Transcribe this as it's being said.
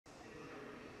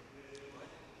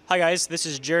Hi guys, this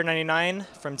is Jared99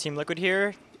 from TeamLiquid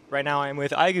here. Right now I'm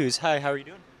with Iaguz. Hi, how are you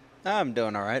doing? I'm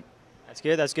doing all right. That's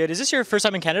good, that's good. Is this your first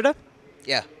time in Canada?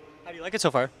 Yeah. How do you like it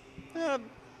so far? Uh,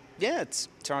 yeah,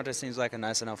 Toronto seems like a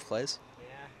nice enough place. Yeah.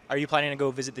 Are you planning to go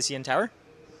visit the CN Tower?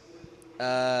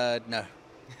 No.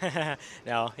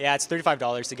 No. Yeah, it's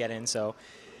 $35 to get in, so.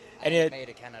 I'm not made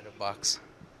of Canada bucks.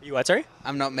 You what, sorry?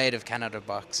 I'm not made of Canada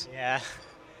bucks. Yeah.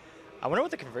 I wonder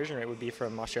what the conversion rate would be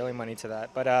from Australian money to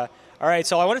that. But, all right,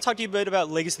 so I want to talk to you a bit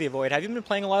about Legacy of the Void. Have you been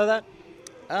playing a lot of that?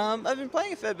 I've been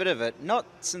playing a fair bit of it. Not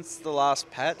since the last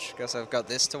patch, because I've got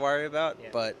this to worry about. Yeah.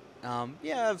 But,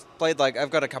 yeah, I've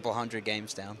got a couple hundred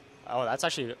games down. Oh, that's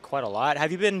actually quite a lot.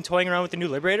 Have you been toying around with the new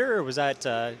Liberator, or was that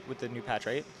with the new patch,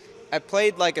 right? I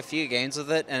played like a few games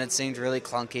with it, and it seemed really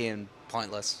clunky and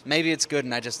pointless. Maybe it's good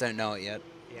and I just don't know it yet.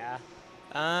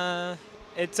 Yeah.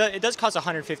 It does cost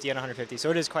 150 and 150,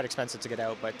 so it is quite expensive to get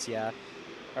out. But yeah,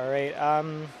 all right.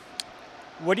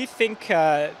 What do you think?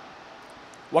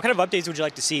 What kind of updates would you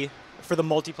like to see for the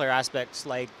multiplayer aspects?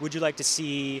 Like, would you like to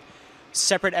see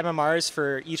separate MMRs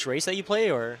for each race that you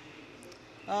play, or?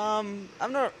 I'm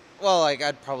not. Well, like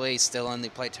I'd probably still only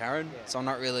play Terran, so I'm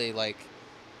not really like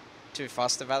too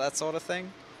fussed about that sort of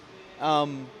thing. But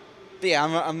yeah,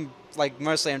 I'm like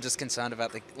mostly I'm just concerned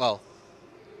about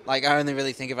like I only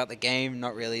really think about the game,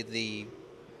 not really the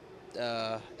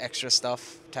extra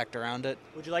stuff tacked around it.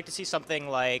 Would you like to see something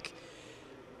like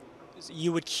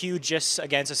you would queue just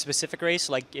against a specific race?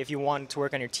 Like if you want to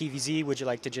work on your TVZ, would you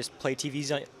like to just play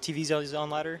TVZ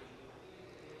on ladder?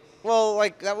 Well,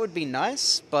 like that would be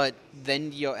nice, but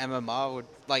then your MMR would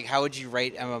like how would you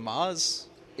rate MMRs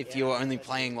if you were only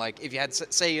playing like if you had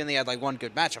say you only had like one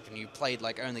good matchup and you played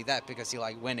like only that because you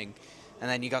like winning. And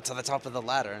then you got to the top of the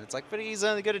ladder, and it's like, but he's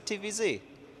only good at TVZ.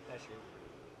 That's true.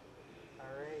 All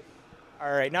right.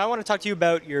 All right. Now I want to talk to you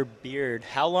about your beard.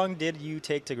 How long did you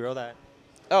take to grow that?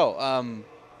 Oh,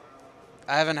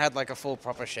 I haven't had like a full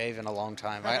proper shave in a long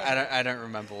time. I don't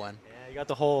remember when. Yeah, you got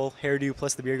the whole hairdo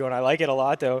plus the beard going. I like it a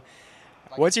lot, though.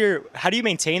 How do you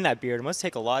maintain that beard? It must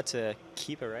take a lot to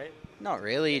keep it, right? Not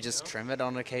really. You just trim it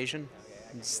on occasion.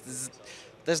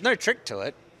 There's no trick to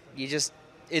it.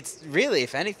 It's really,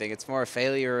 if anything, it's more a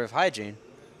failure of hygiene.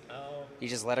 Oh. You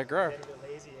just let it grow. Get a bit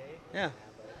lazy, eh? Yeah.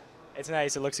 It's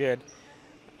nice. It looks good.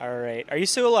 All right. Are you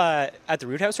still at the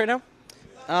Root House right now?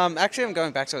 Actually, I'm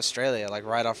going back to Australia, like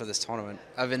right after this tournament.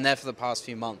 I've been there for the past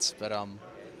few months, but Yeah,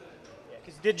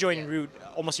 because you did join Root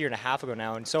almost a year and a half ago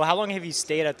now. And so how long have you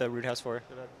stayed at the Root House for?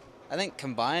 I think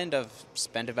combined, I've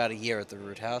spent about a year at the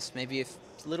Root House, maybe a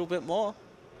little bit more.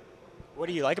 What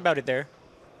do you like about it there?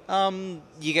 You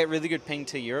get really good ping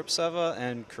to Europe server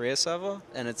and Korea server,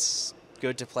 and it's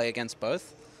good to play against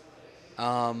both.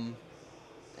 And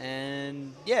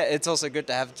yeah, it's also good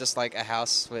to have just like a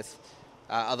house with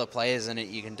other players in it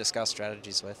you can discuss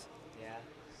strategies with.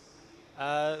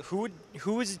 Yeah.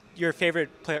 Who is your favorite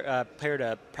player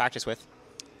to practice with?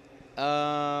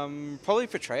 Probably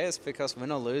Petraeus, because win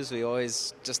or lose, we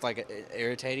always just like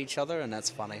irritate each other, and that's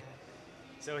funny.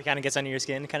 So he kind of gets under your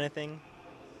skin, kind of thing.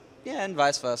 Yeah, and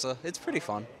vice versa. It's pretty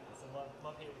fun. It's a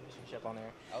love-hate relationship on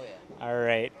there. Oh yeah. All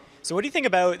right. So what do you think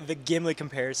about the Gimli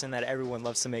comparison that everyone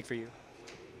loves to make for you?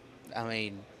 I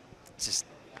mean, it just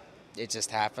You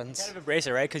happens. kind of embrace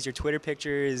it, right? Because your Twitter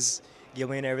picture is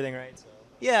Gimli and everything, right? So.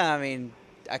 Yeah, I mean,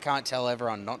 I can't tell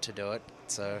everyone not to do it,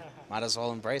 so might as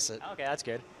well embrace it. Okay, that's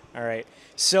good. All right.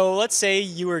 So let's say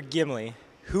you were Gimli.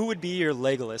 Who would be your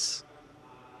Legolas?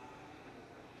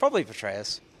 Probably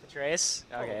Petraeus. Atreus?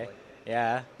 Okay. Probably.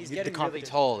 Yeah. He's getting really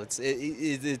tall. It's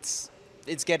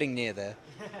getting near there.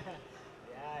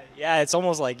 Yeah, it's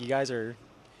almost like you guys are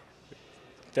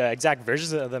the exact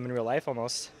versions of them in real life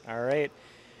almost. All right.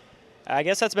 I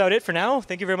guess that's about it for now.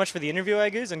 Thank you very much for the interview,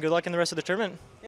 Iaguz, and good luck in the rest of the tournament.